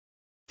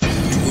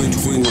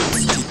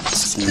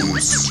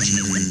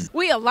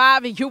We are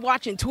live and you're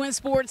watching Twin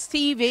Sports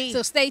TV.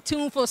 So stay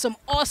tuned for some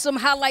awesome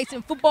highlights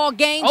in football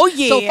games. Oh,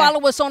 yeah. So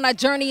follow us on our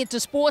journey into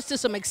sports to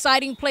some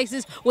exciting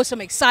places with some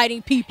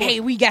exciting people. Hey,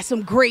 we got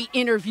some great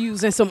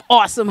interviews and some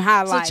awesome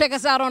highlights. So check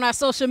us out on our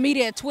social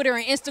media at Twitter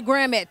and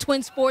Instagram at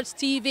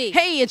TwinSportsTV.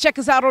 Hey, and check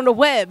us out on the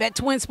web at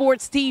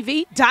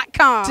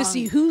twinsportstv.com To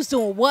see who's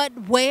doing what,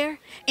 where,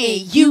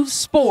 and youth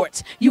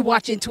sports. You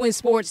watching Twin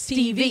Sports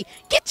TV.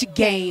 Get your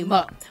game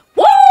up.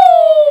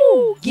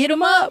 Woo! Get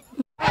them up.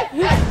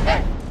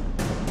 Yeah.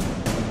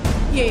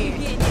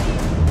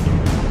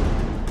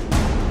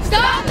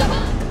 Stop them.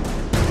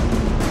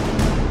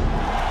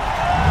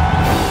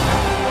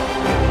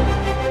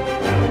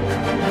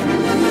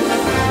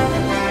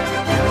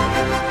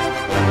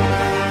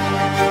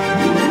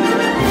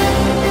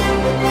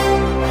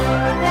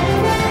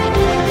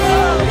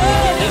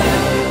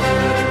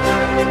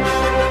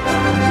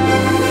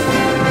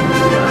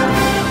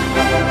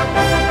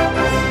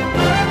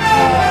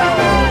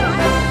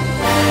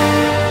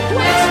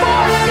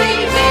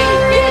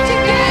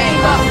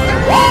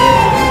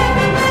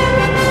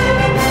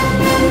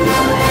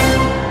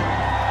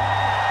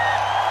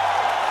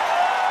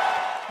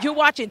 You're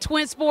watching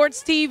Twin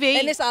Sports TV.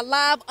 And it's our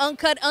live,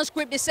 uncut,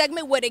 unscripted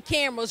segment where the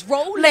cameras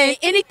roll and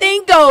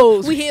anything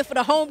goes. We here for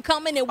the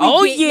homecoming and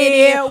we getting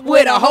it in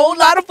with a whole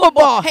lot of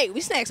football. Hey, we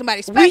snagged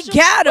somebody special. We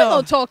got him. We're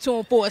going to talk to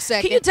him for a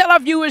second. Can you tell our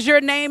viewers your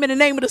name and the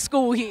name of the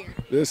school here?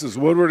 This is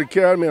Woodward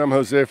Academy. I'm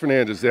Jose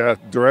Fernandez, the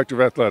Director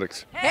of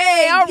Athletics.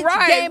 Hey, all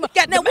right.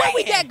 Now, what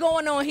we got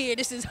going on here?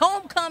 This is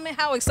homecoming.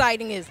 How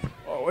exciting is it?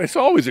 Oh, it's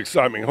always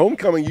exciting.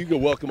 Homecoming, you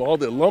can welcome all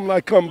the alumni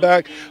come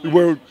back.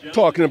 We're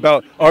talking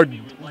about our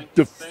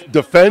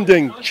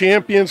defending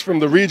champions from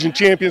the region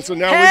champions. So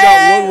now we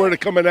got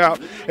Woodward coming out,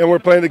 and we're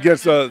playing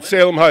against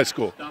Salem High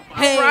School.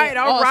 Hey,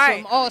 all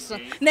right.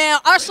 Awesome. Now,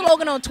 our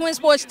slogan on Twin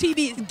Sports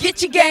TV is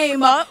get your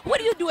game up. What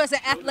do you do as an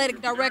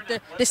athletic director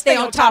to stay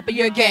on top of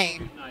your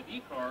game?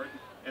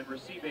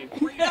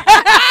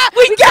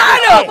 We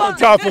got him. On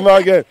top of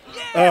my game.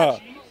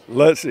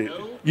 Let's see.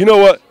 You know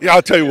what? Yeah,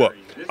 I'll tell you what.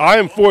 I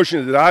am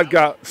fortunate that I've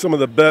got some of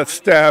the best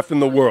staff in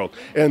the world.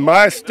 And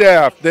my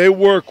staff, they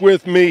work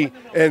with me,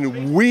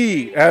 and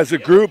we, as a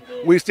group,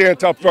 we stay on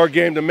top of our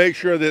game to make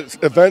sure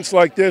that events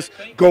like this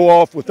go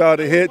off without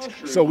a hitch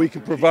so we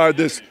can provide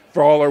this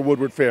for all our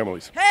Woodward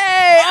families. Hey,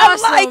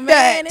 Awesome, I like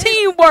that. man.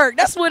 Teamwork,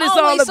 that's what it's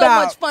all Always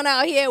about. so much fun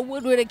out here at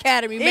Woodward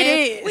Academy, man. It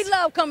is. We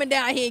love coming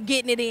down here and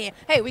getting it in.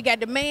 Hey, we got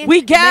the man.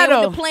 We got the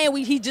man him. with the plan.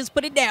 He just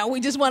put it down. We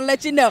just want to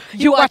let you know.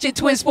 You're watching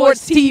Twin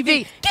Sports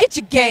TV. Get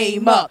your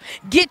game up.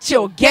 Get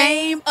your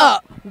game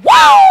up.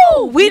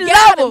 Woo! We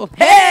love them.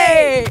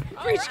 Hey,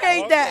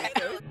 appreciate that.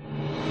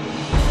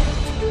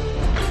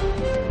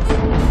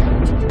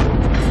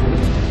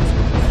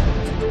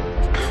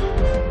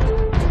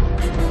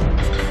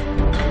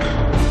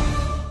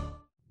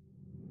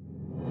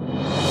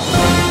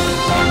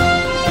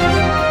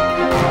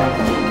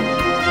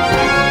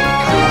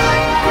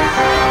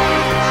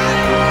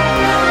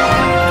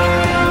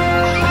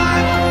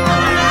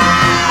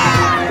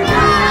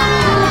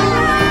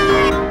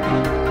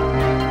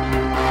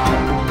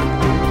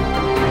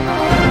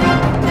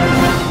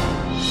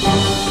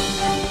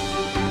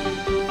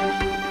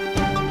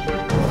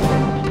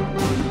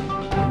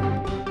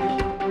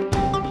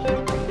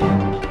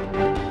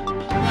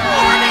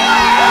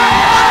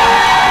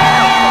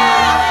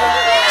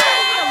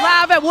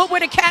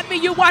 Woodward Academy,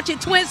 you're watching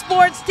Twin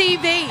Sports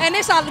TV. And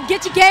it's our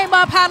Get Your Game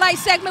Up highlight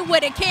segment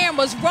where the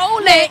cameras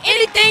rolling.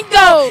 Anything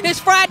goes. It's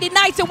Friday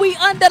night, so we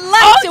under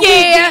lights and we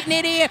getting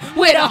it in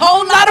with a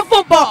whole lot of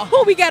football.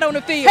 Who we got on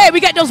the field? Hey, we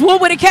got those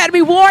Woodward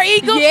Academy War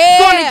Eagles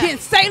going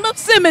against Salem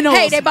Seminoles.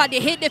 Hey, they about to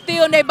hit the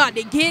field and they about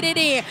to get it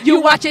in.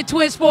 You're watching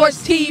Twin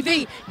Sports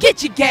TV.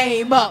 Get your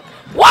game up.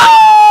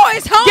 Whoa,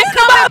 it's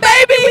homecoming,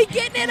 baby. We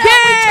getting it up.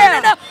 We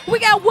turning up. We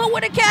got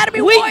Woodward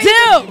Academy We War do.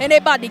 Eagles, and they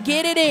about to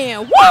get it in.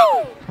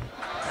 Woo!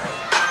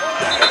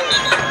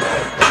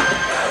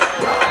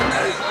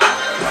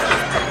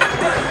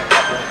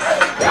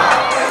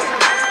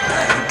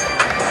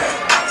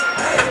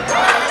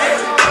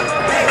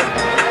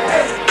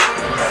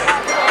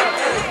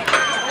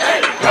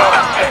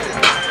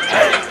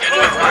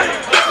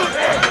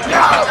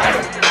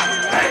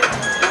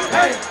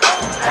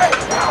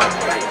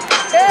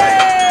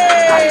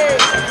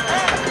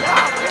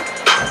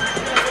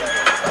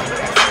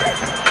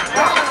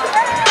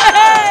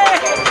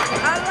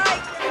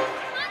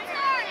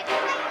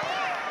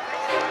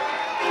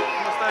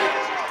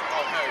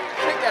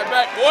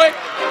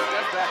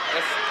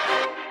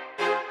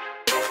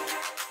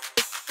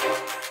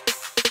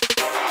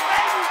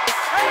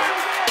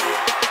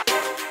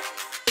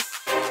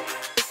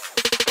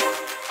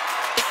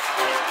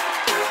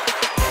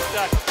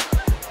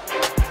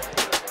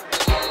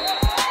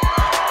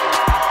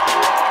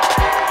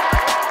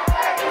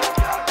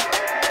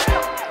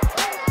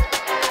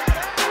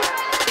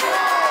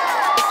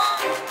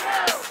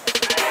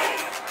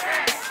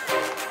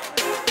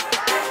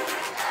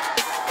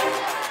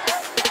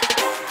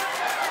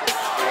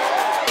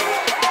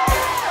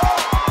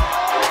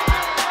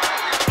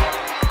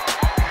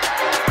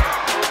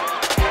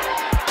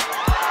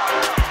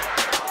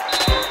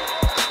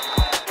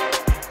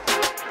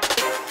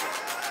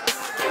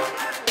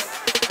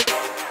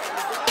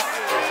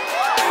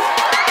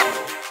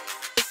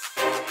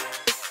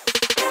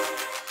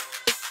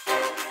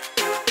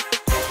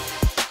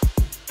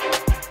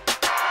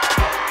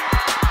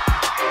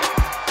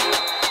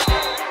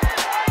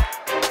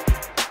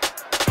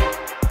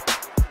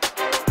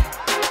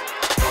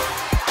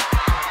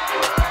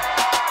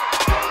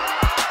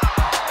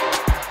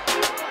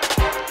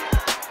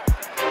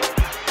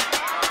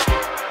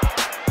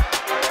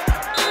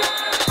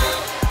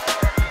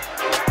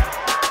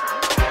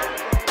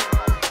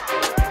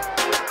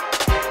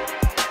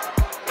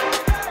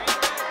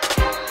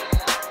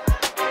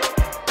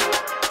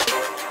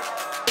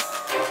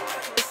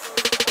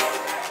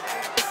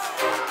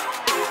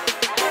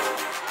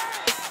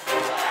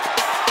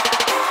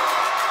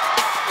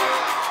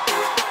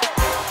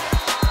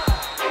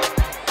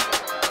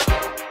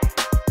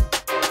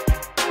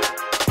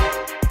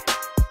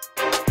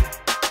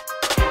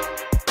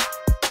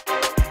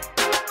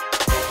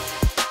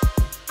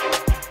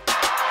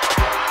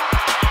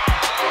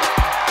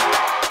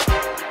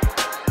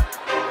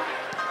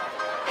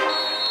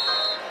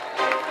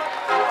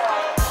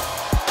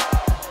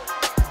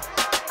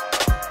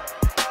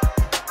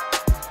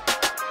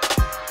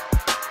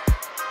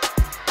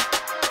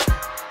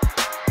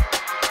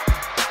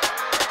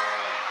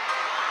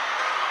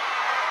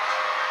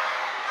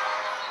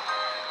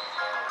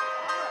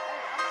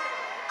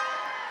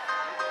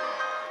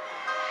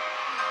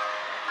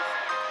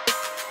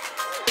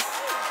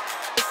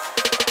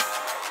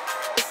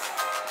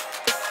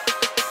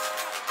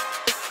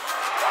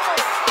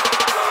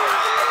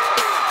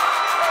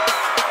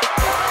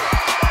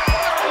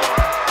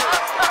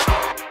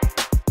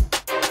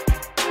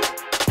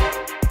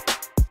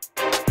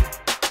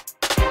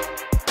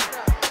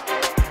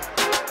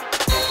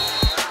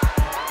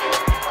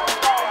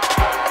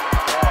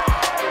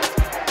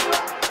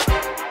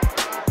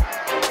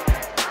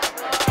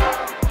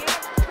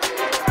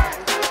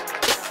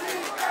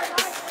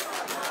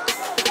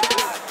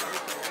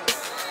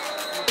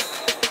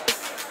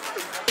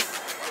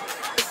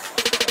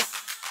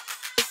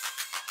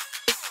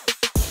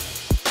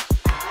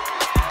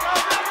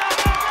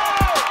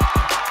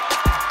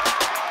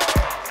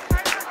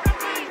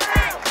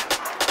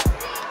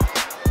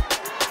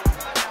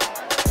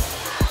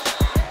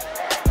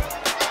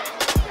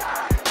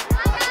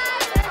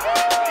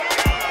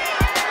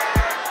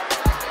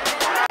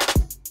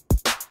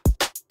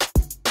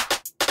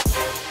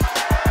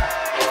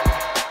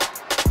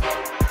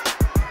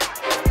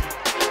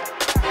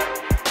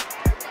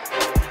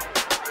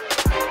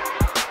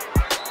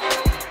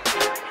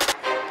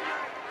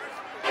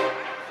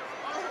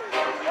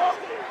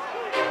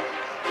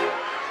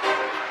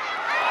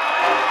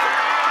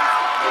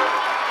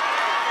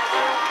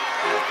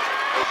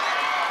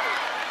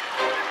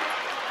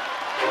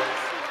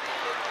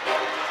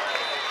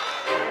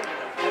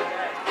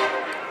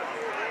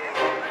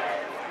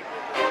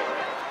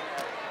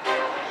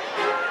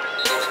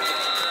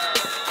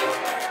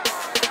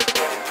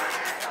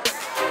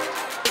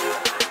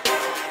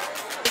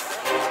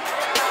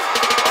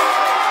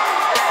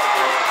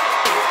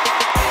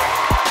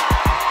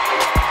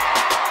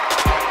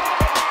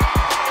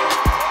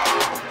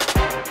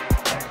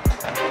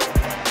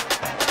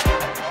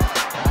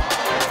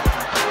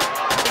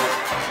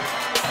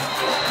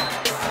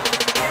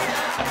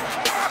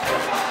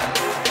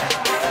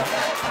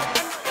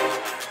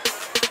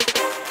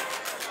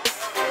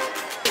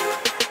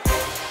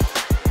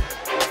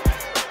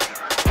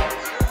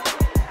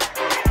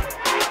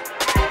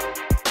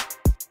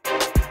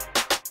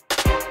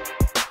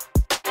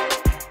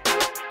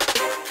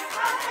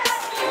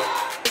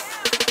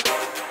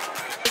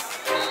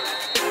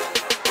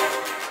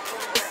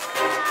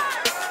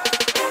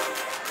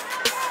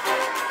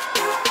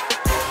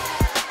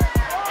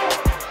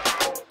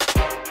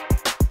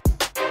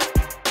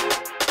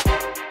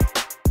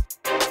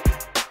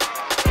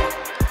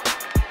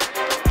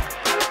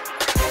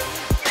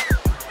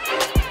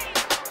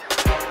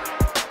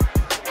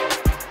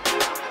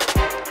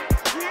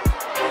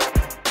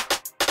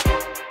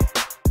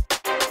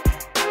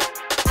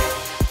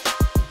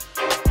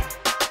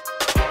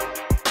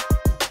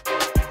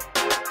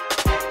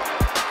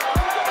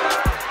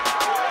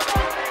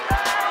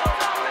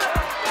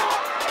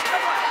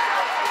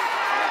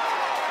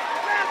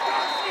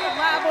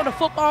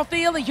 football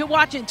field, and you're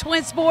watching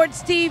Twin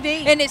Sports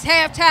TV. And it's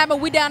halftime,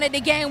 and we down at the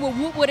game with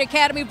Woodward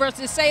Academy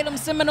versus Salem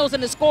Seminoles,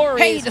 and the score is...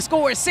 Hey, the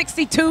score is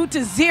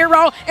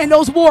 62-0, and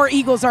those War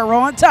Eagles are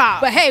on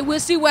top. But hey,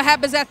 we'll see what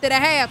happens after the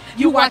half.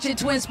 You watching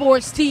Twin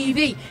Sports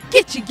TV.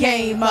 Get your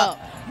game up.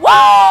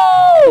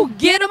 Woo!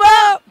 Get them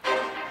up.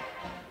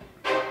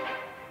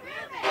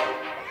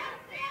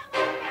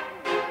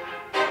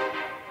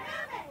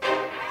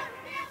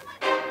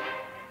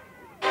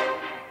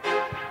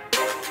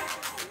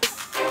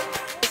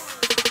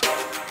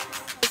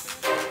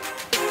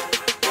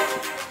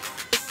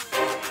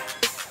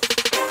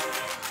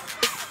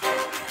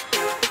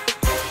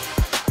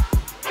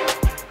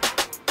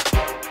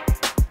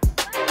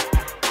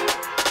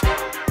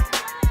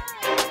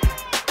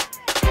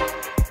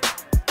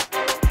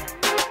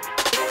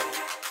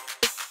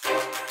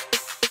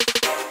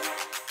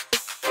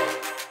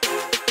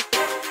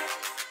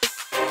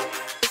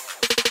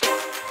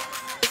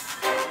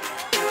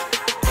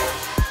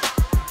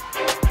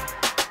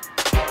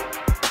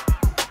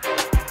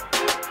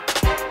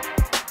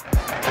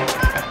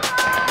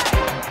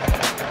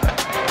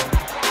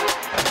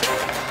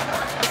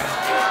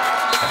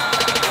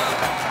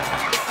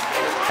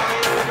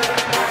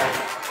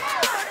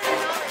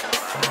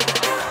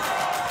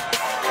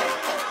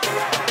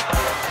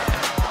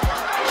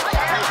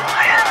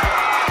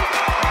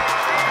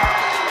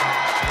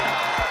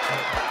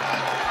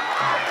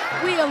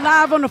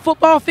 Live on the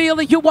football field,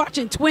 and you're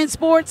watching Twin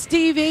Sports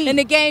TV. And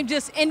the game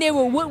just ended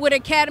with Woodward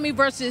Academy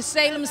versus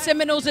Salem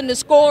Seminoles, and the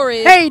score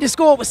is... Hey, the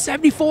score was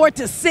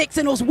 74-6,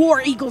 and those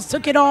War Eagles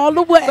took it all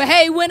the way. But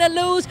hey, win or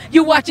lose,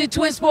 you're watching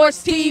Twin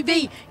Sports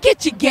TV.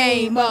 Get your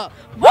game up.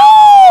 Woo!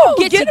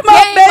 Get them your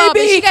up, game baby. Up,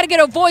 and she got to get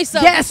her voice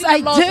up. Yes, I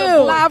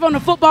do. Live on the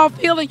football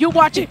field, and you're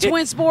watching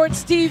Twin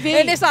Sports TV.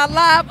 And it's our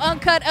live,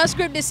 uncut,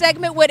 unscripted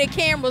segment where the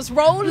cameras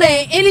rolling.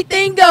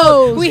 Anything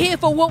goes. We here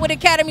for Woodward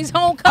Academy's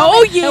homecoming.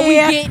 Oh, yeah. And we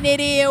getting it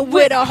in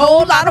with a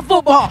whole lot of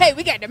football. Hey,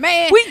 we got the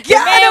man. We got the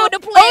man with the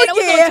plan. Oh,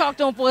 We're yeah. going to talk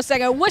to him for a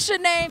second. What's your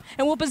name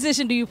and what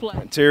position do you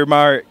play? Terry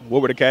Meyer,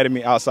 Woodward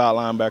Academy, outside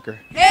linebacker.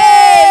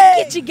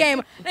 Hey, get your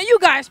game. Now, you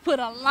guys put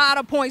a lot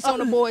of points on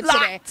the board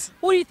today.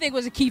 What do you think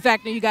was a key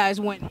factor you guys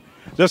winning?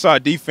 Just our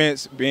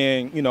defense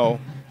being,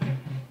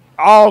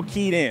 all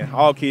keyed in.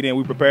 All keyed in.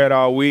 We prepared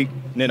all week,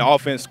 and then the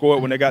offense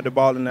scored when they got the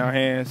ball in our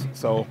hands.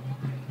 So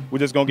we're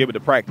just going to give it to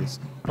practice.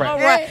 All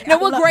right. Now,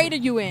 what grade are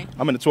you in?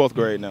 I'm in the 12th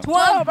grade now.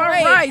 12th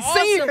grade. All right,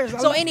 Awesome.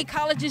 seniors. So any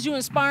colleges you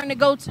inspiring to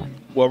go to?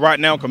 Well, right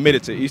now I'm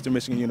committed to Eastern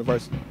Michigan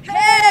University.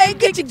 Hey,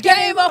 get your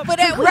game up for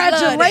that.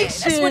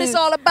 Congratulations. That's what it's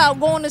all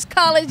about, going to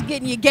college,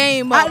 getting your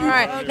game up. All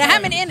right. Now, how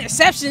many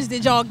interceptions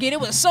did y'all get?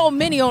 It was so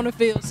many on the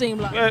field, seemed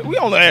like. We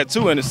only had 2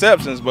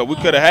 interceptions, but we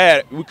could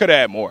have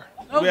had more.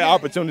 We had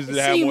opportunities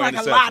to have more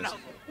interceptions. A lot of them.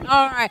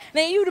 All right.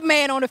 Now, you the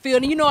man on the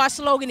field, and you know our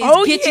slogan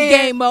is get your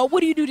game up. What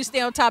do you do to stay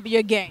on top of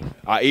your game?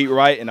 I eat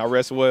right and I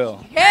rest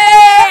well. Hey,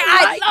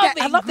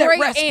 I love that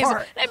rest answer.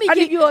 part. Let me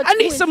give you a I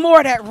need some more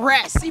of that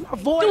rest. See my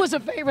voice. Do us a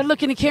favor,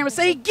 look in the camera,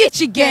 say, get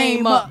your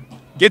game up.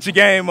 Get your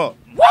game up.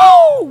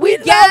 Woo! We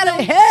got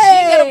him. Hey. She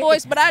ain't got a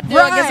voice, but I do.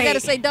 I guess I got to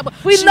say double.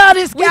 We love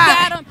this guy. We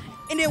got him,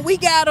 and then we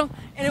got him,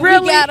 and then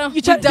really? we got him.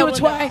 You try to do it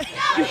twice?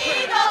 Go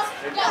Eagles!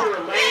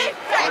 Go Big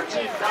Stretch!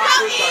 Go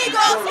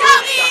Eagles! Go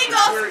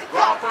Eagles!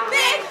 Go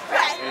Big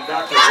Stretch!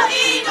 Go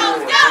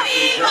Eagles! Go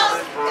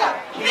Eagles! Go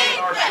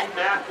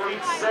Big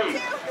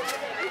Stretch!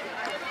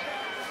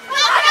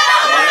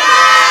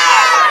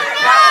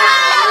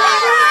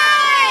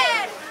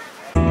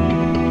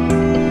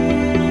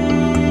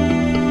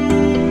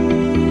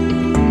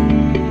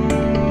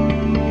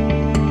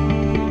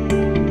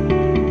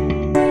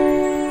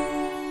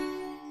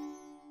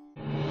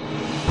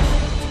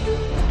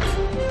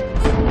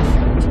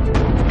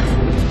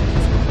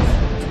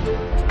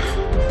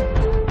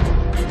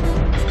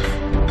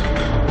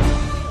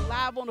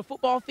 On the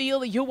football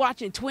field, and you're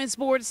watching Twin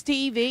Sports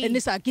TV. And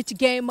this our Get Your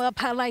Game Up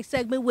highlight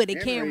segment where the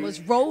cameras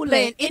rolling.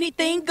 And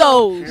anything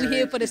goes. We're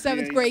here for the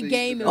 7th grade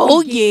game. And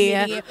Oh,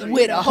 yeah,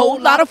 with a whole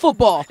lot of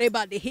football. They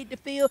about to hit the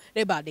field.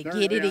 They about to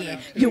get it in.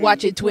 You're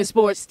watching Twin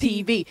Sports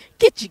TV.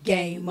 Get your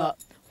game up.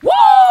 Woo!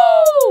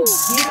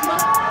 Get 'em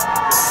up.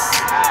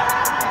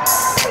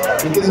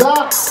 Kick is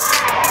up.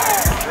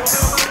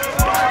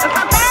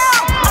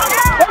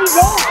 There you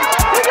go.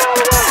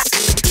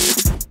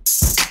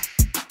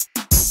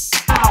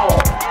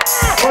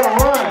 What a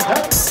run,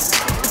 huh?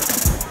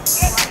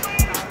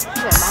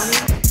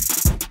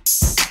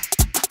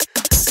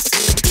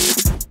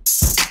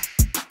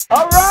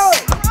 All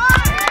right.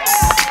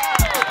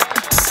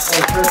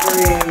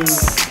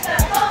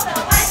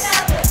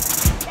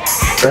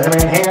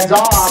 Brennan hands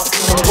off.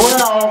 Number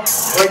 12.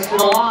 Breaks to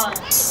the line.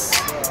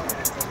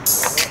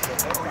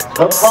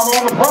 Let's come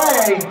on the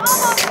play.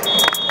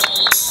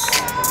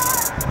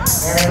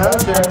 And in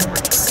motion.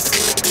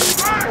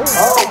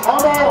 Oh,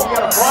 fumble. We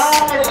got a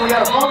flag. We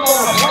got a fumble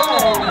on the play.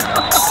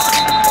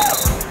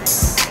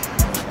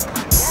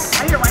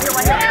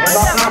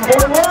 About number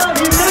 41.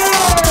 He's in.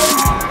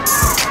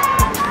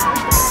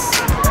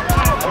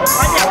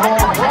 Fumble on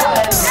the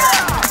play.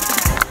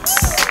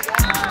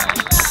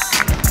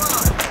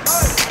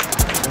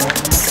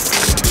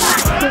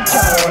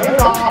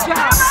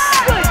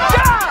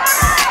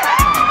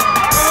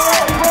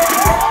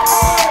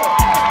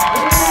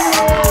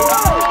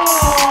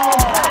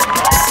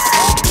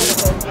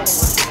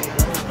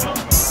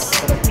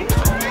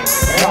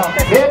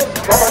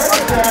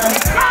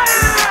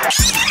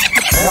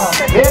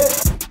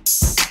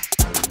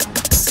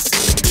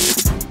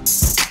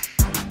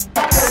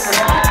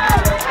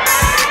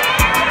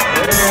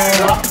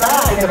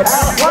 Get it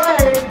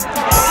halfway.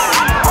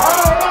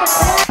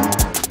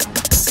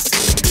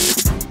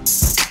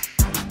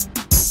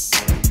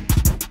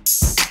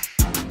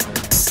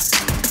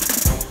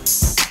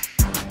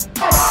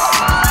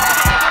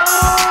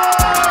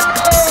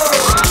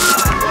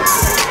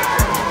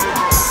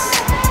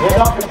 Hit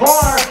off the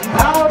bar,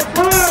 power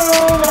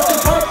through, that's a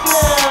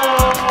touchdown.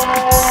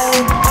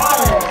 Got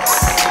it.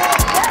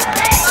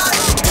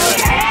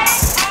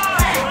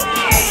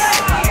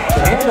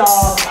 The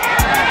handoff,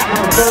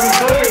 number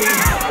 33.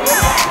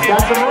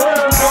 Got some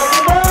room, got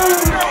some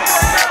room.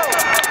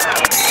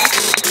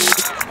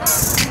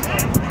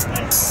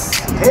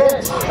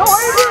 Hit.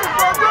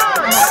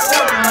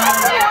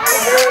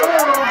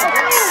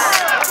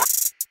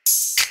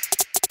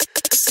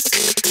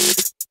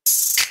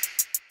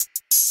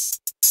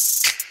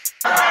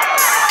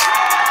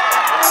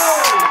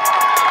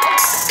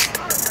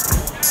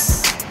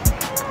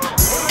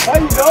 There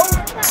you go.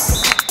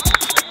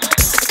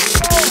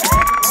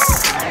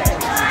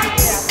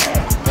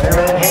 There,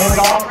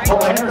 handoff,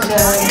 Cole Henderson,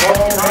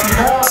 Cole brings it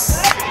up.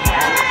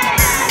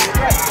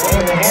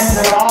 There, they hand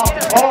it off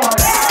to Clark.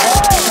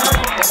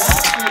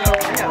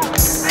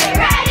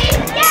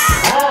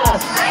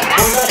 Pass,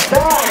 with a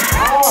shot,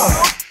 off.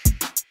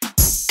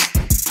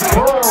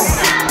 Whoa.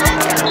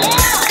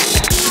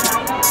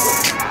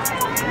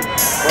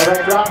 Well,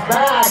 they drop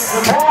back, the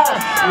pass.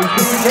 He's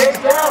being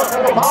chased out, a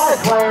couple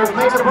Pirates players,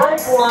 makes a break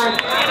for it.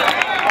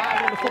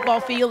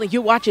 Football field, and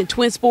you're watching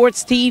Twin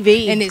Sports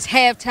TV. And it's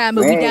halftime,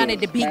 and we down at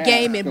the big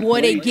game, and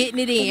boy, they getting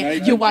it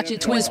in. You're watching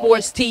Twin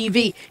Sports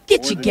TV.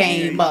 Get your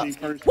game up.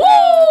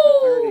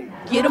 Woo!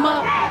 Get them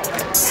up.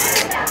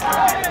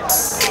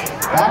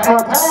 Back for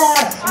a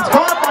pass. It's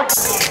caught by.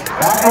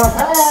 Back for a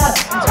pass.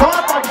 It's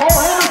caught by Cole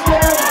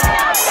Henderson.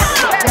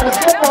 Got a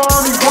stick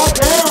on. He's brought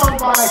down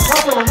by a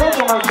couple of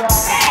Woodward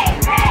guys.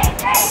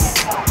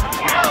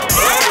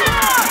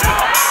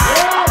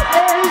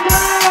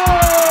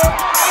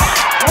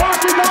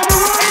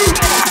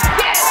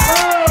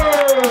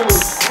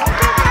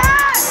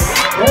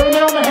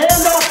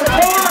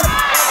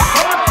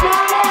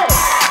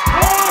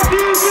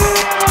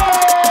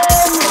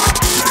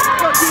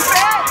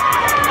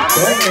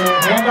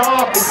 Hand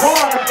off to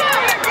Clark.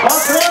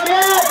 Clark's around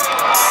it.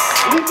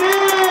 He's in.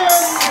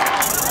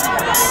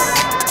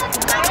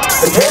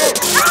 The pitch.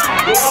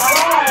 The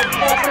offside.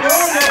 That's the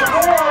run.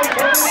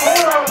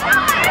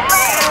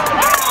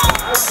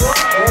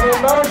 And in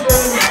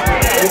motion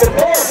is the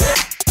pitch.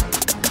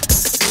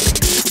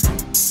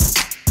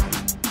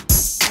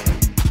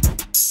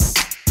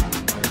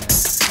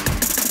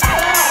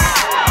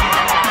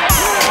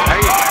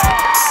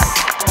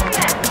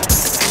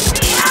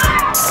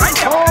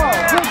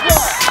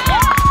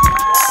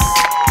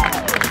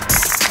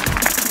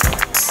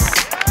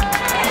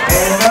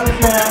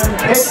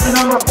 Pitch to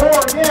number 4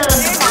 again.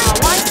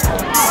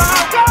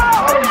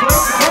 Oh, he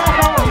breaks the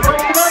tackle. He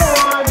breaks another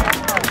one.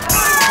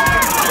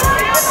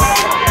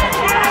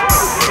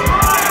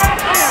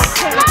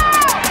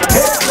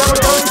 Pitch number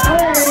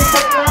 33. He's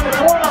taking around the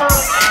corner.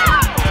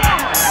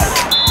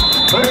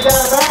 Pushed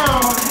out of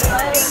bounds.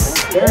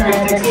 There he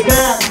takes a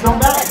snap. He's going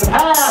back to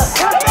pass.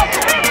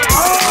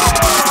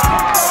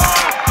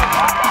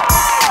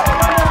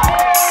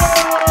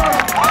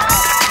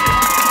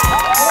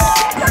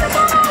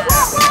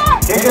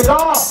 Kick is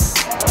off.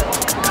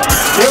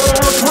 Still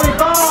number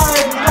 25.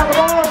 He's got the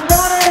ball. He's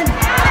running.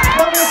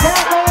 Running the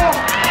tackle.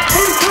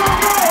 He's going to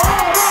go.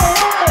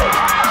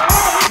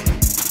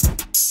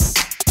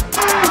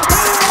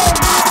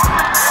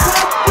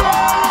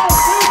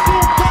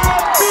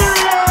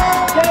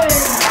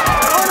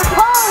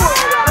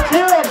 Let's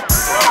hear it.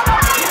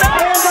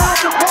 Hand off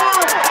the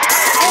ball.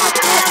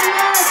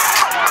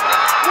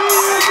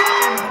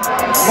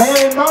 Man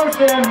in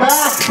motion.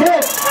 Back.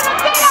 Pitch.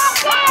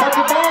 Touch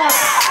it back.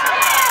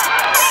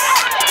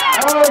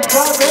 Oh, it's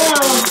brought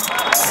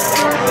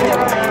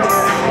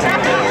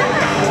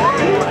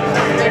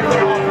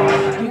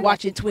You're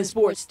watching Twin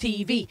Sports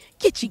TV.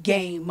 Get your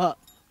game up.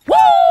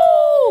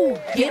 Woo!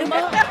 Get them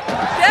up.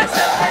 That's a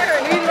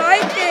bird. We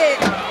like it.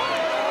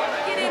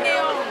 Get in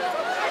there.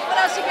 What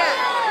else you got?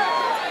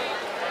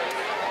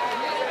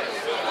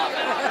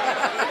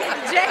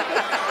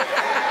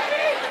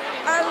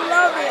 I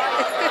love it.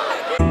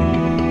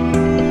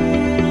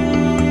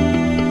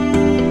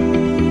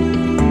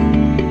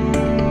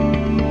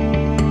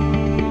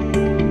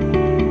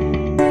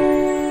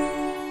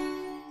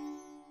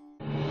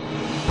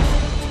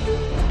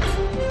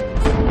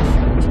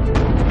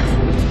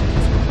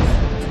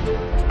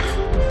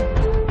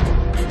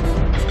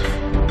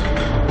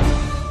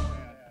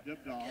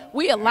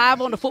 We are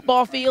live on the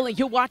football field, and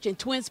you're watching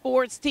Twin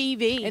Sports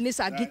TV. And this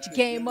our Get Your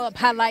Game Up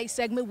highlight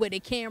segment where the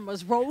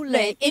cameras rolling.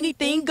 Let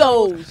anything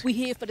goes. We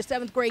here for the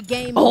 7th grade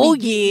game. Oh, We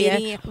get yeah,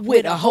 it in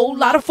with a whole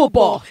lot of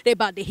football. They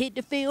about to hit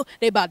the field.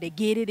 They about to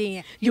get it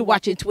in. You're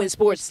watching Twin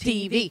Sports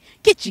TV.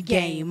 Get your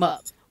game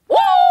up.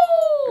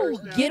 Woo!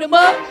 Get them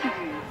up.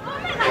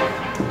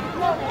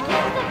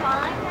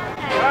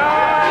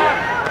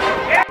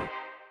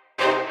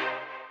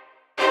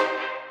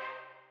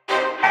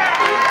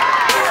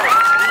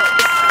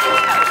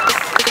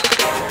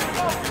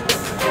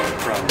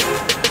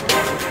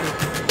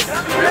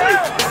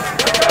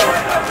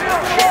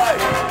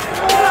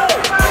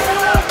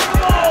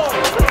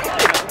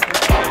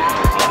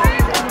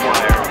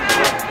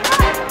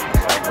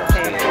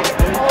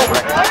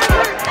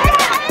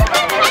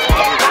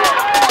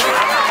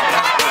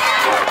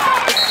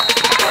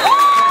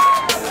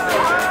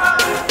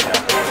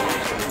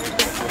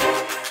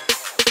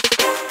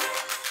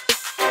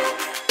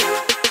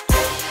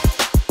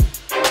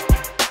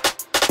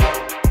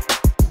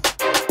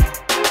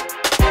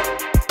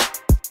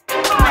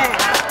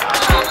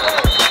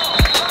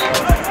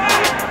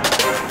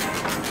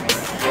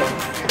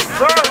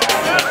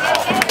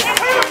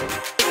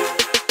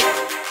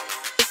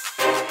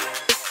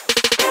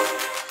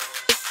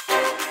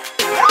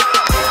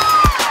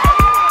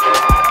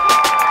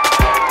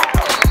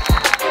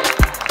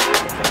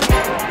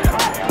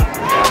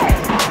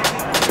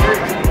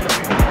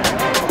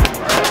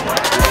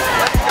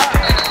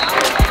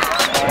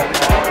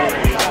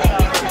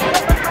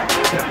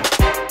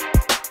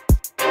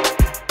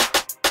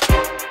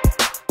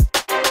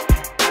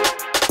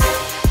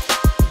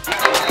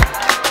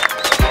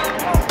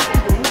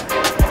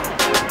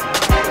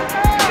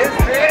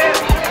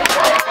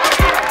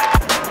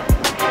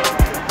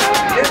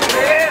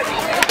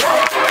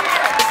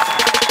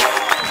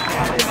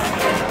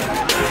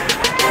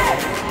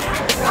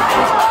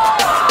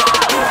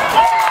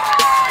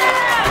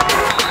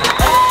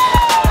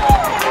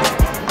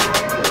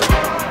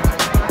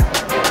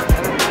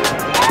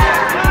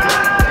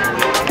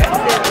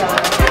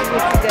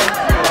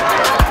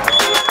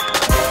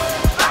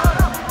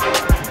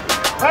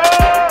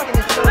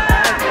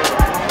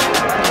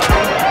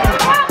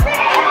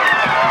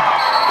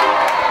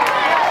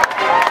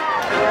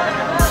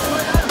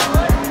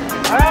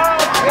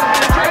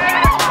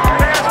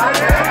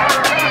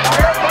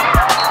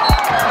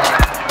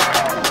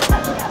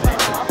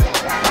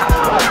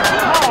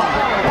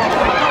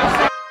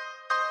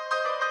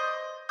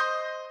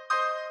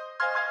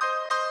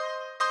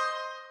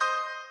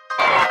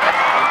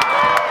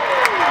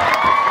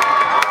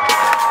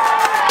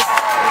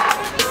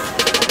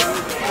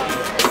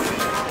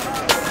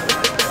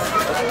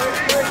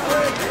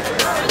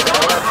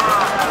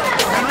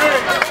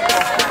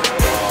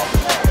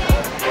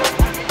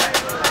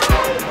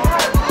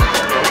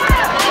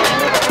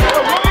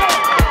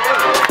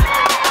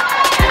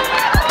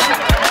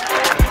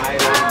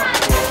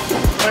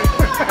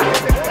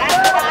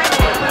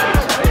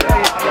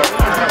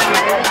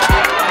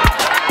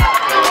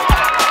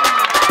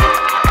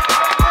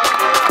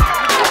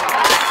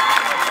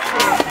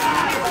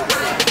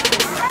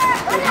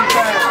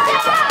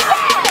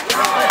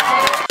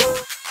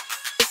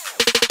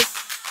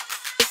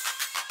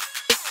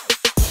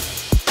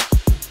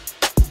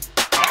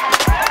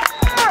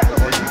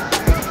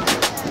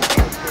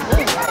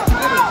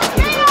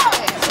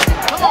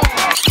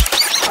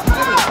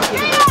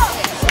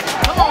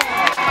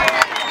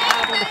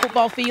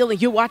 Field,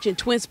 and you're watching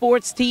Twin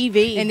Sports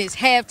TV. And it's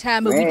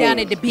halftime, and we down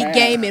at the big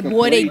game, and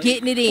boy, they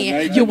getting it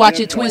in. You're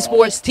watching Twin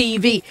Sports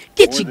TV.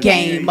 Get your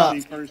game up.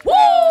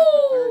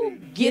 Woo!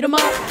 Get them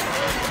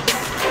up.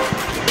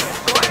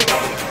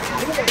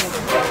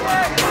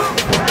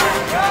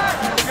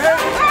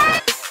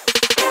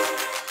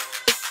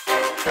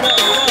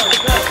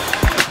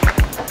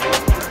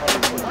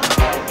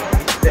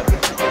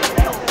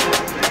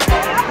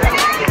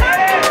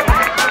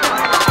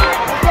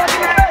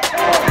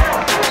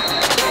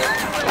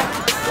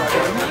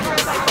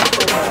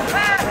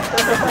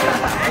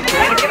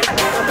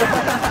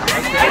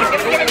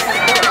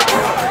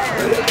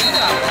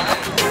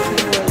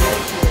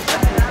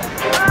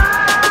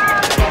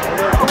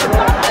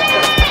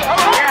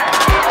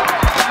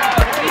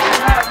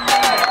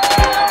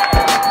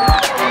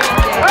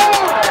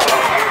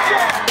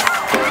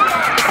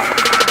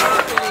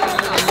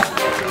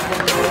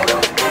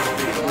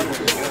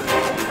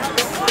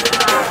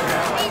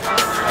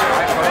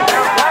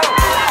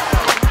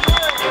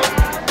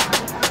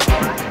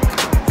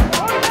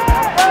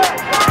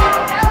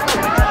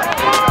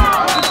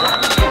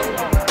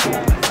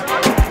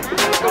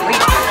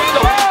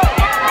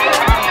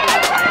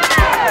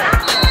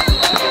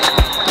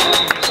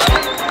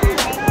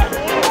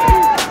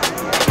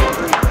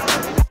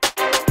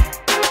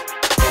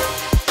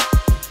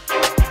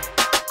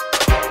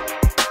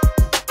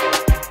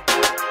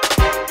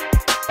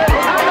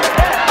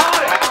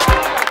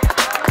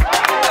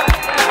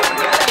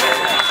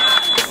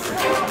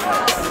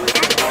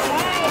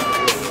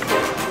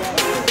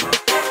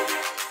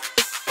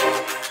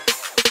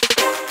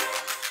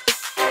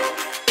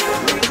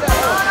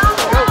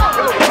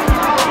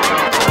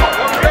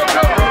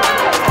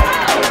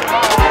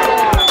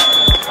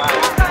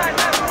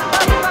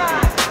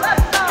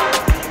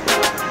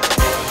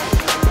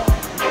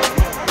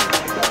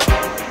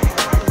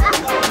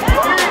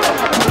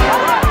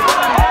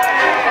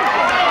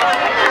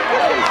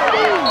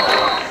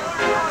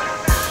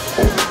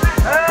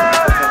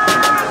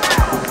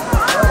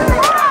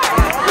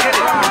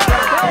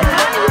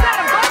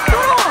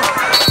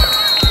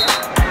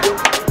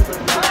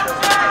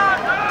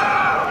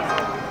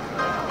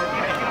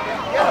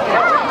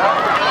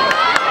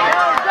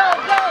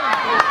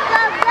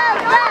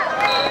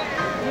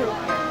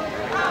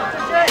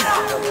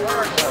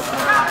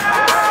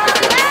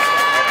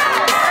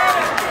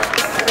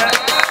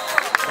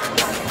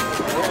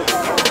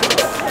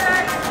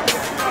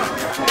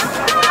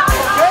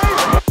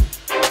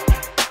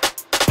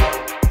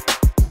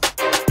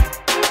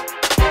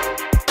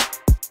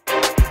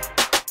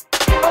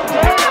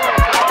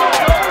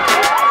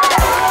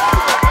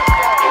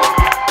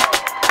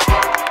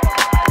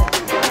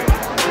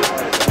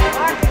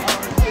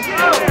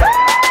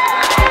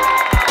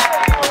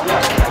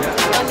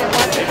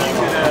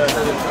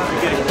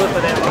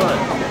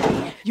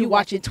 You're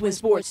watching Twin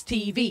Sports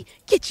TV.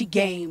 Get your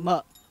game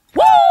up.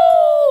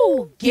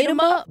 Woo! Get them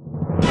up.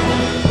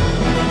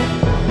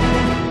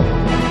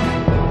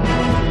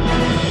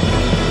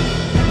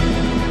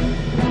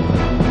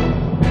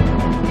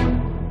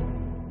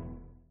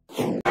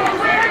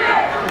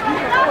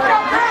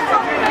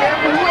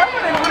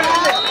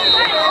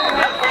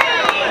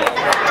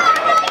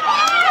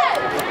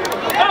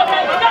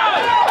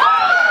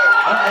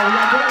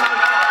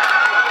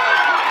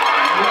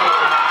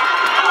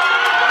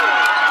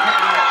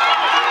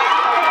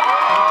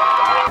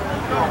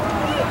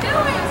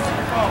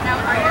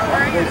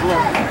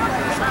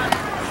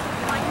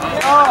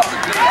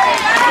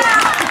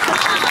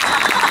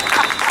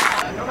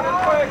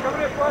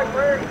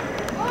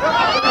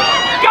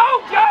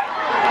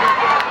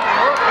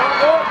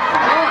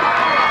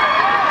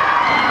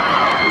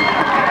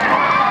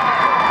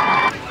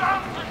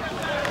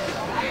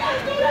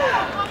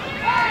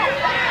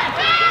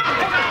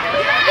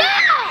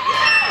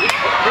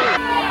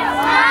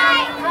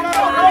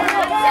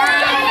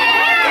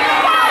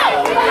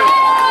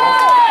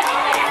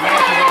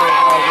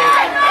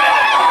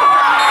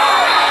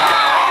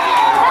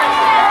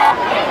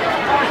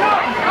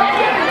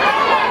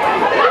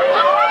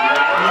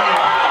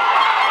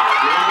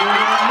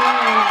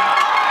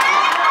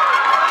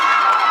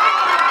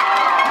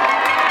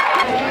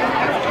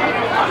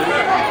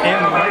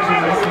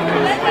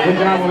 Good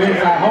job with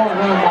inside. Home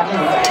run by him.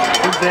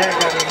 His dad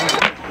got it.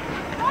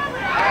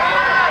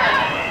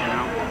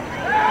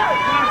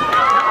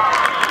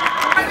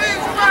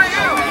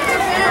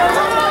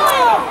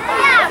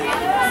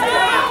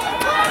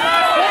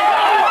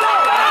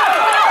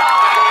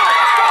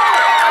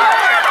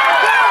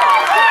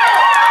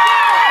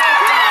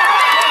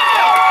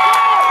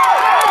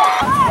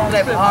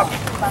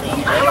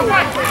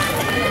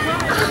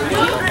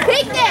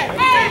 Pick it!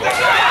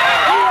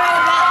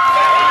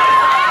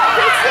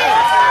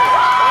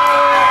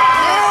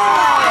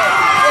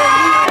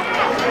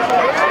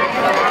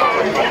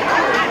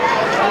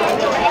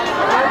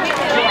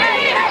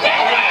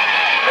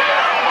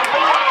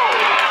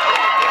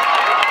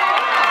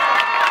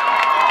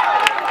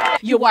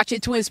 You're watching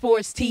Twin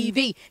Sports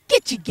TV.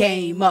 Get your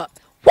game up.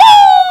 Woo!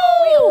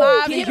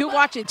 live. And you're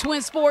watching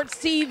Twin Sports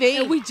TV.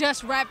 And we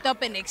just wrapped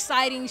up an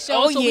exciting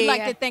show. Oh, so we'd like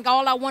yeah. to thank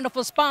all our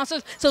wonderful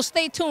sponsors. So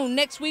stay tuned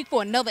next week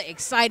for another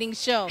exciting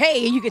show.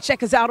 Hey, and you can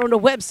check us out on the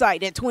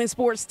website at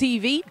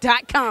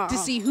twinsportstv.com To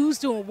see who's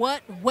doing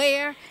what,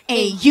 where,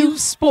 and you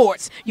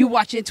sports. You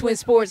watching Twin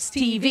Sports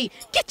TV.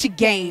 Get your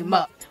game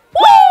up.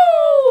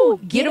 Woo!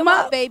 Get them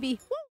up, baby.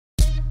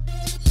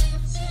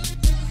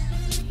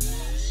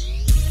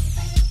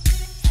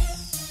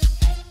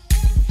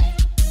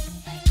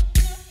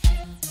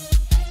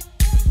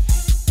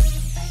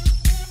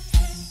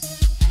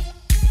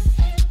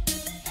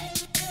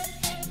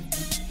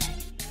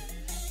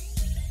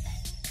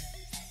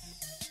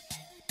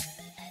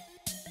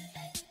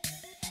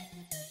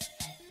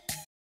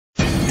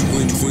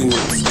 Twin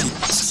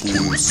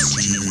Sports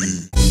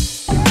TV.